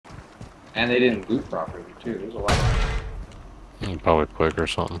And they didn't loot properly too. There's a lot. Probably quick or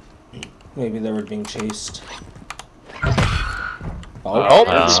something. Maybe they were being chased.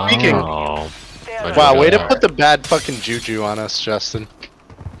 Speaking. Oh. Wow, way to put the bad fucking juju on us, Justin.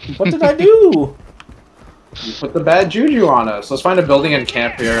 What did I do? You put the bad juju on us. Let's find a building and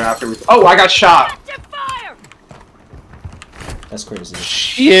camp here after we. Oh, I got shot. That's crazy.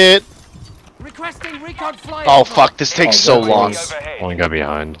 Shit. Oh fuck, this takes so long. Only guy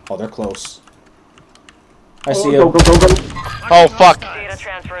behind. Oh, they're close. I see him. Go. Oh fuck.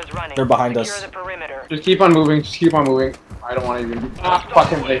 They're behind us. Just keep on moving. Just keep on moving. I don't want to even. Ah,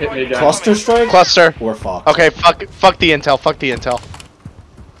 fucking they hit me again. Cluster strike? Cluster. We're fucked. Okay, fuck the intel. Fuck the intel.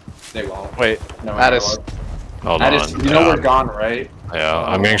 They won't. Wait, No, Addis. Hold Addis, on. you know we're gone, right? Yeah,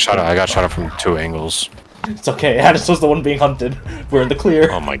 I'm getting shot at. I got shot at from 2 angles. It's okay. Addis was the one being hunted. We're in the clear.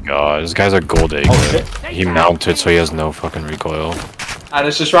 Oh my god, this guy's a gold egg. Oh, shit. He mounted so he has no fucking recoil.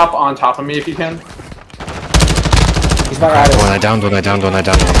 Addis, just drop on top of me if you can. He's not Addis. When I downed one.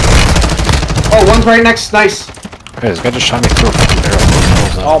 Oh, one's right next. Nice. Okay, this guy just shot me through a fucking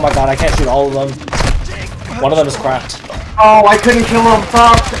barrel. Oh my god, I can't shoot all of them. One of them is cracked. Oh, I couldn't kill him.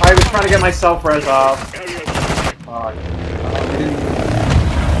 Fuck. I was trying to get myself res off.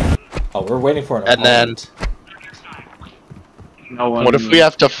 Oh, we're waiting for an And then, no one. what if we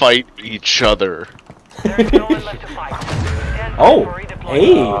have to fight each other? Oh!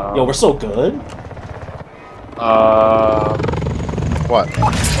 Hey! Yo, we're so good. What?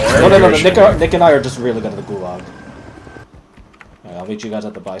 No. Nick and I are just really good at the gulag. Alright, I'll meet you guys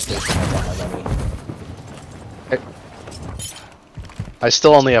at the buy station. I got my money. I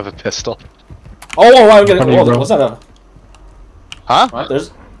still only have a pistol. I'm getting. Oh, was that a? Huh? What?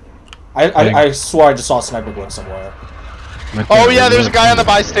 There's. I swore I just saw a sniper glitch somewhere. Oh yeah, there's a guy on the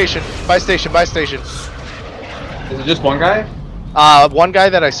buy station. Buy station. Is it just one guy? One guy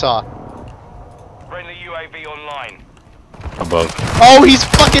that I saw. Friendly UAV online. Above. Oh, he's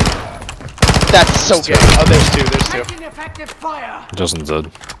fucking. That's so good. Oh, there's two. Justin's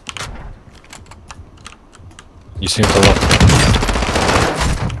dead. You seem to love.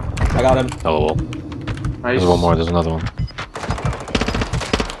 I got him. Oh well. Nice. There's one more. There's another one.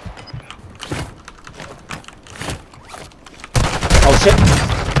 Oh shit!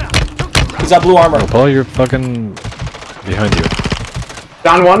 He's got blue armor. Oh, Paul, you're fucking behind you.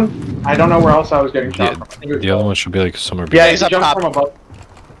 Down one. I don't know where else I was getting shot from. I think it was The other one should be like somewhere. Yeah, behind. he's up jumped top. from above.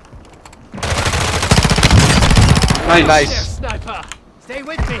 Nice. Sniper, stay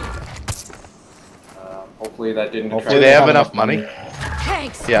with me. Hopefully that didn't. Hopefully Do they have enough money?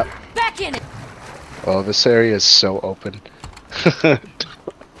 Thanks. Yeah. Back in it. Oh, this area is so open.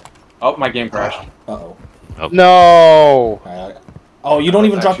 Oh, my game crashed. Uh-oh. No. Alright. Oh, you don't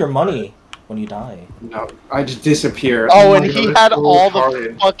even drop your money when you die. No, I just disappeared. Oh, my and he God, had it's so all the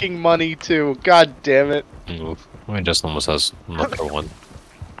retarded. fucking money too. God damn it. I mean, Justin almost has another one.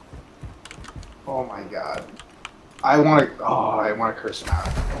 Oh my god. I want to. Oh, I want to curse him out.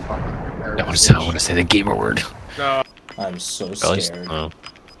 I want to say the gamer word. I'm so At least, scared.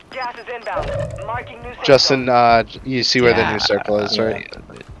 Gas is inbound. Marking new safe Justin, you see where the new circle is, Yeah. right?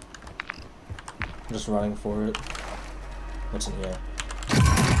 I'm just running for it. What's in here?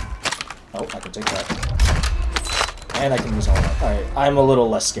 Oh, I can take that. And I can use all that. Alright, I'm a little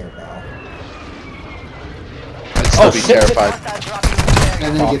less scared now. I'd still be shit. terrified.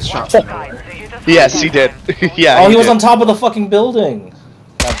 And then he gets shot. Yes, he did. Yeah. Oh, he was did. on top of the fucking building!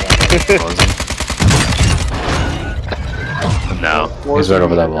 God damn it. No, he's right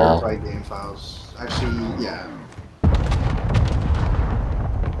over that wall. Game files. Actually, yeah.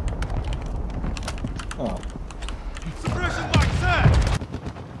 Oh.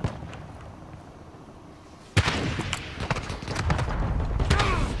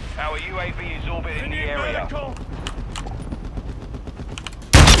 Our UAV is orbiting the area.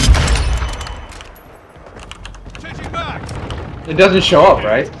 It doesn't show up,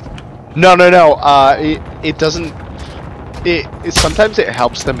 right? No. It doesn't. Sometimes it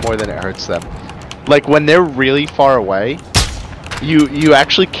helps them more than it hurts them. Like when they're really far away, you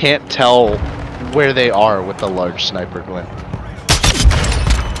actually can't tell where they are with the large sniper glint.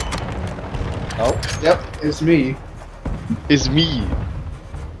 Oh. Yep, it's me. Is me.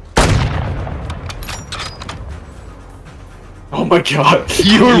 Oh my god.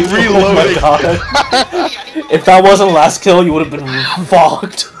 You were Oh my reloading. god. If that wasn't last kill, you would have been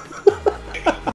fucked.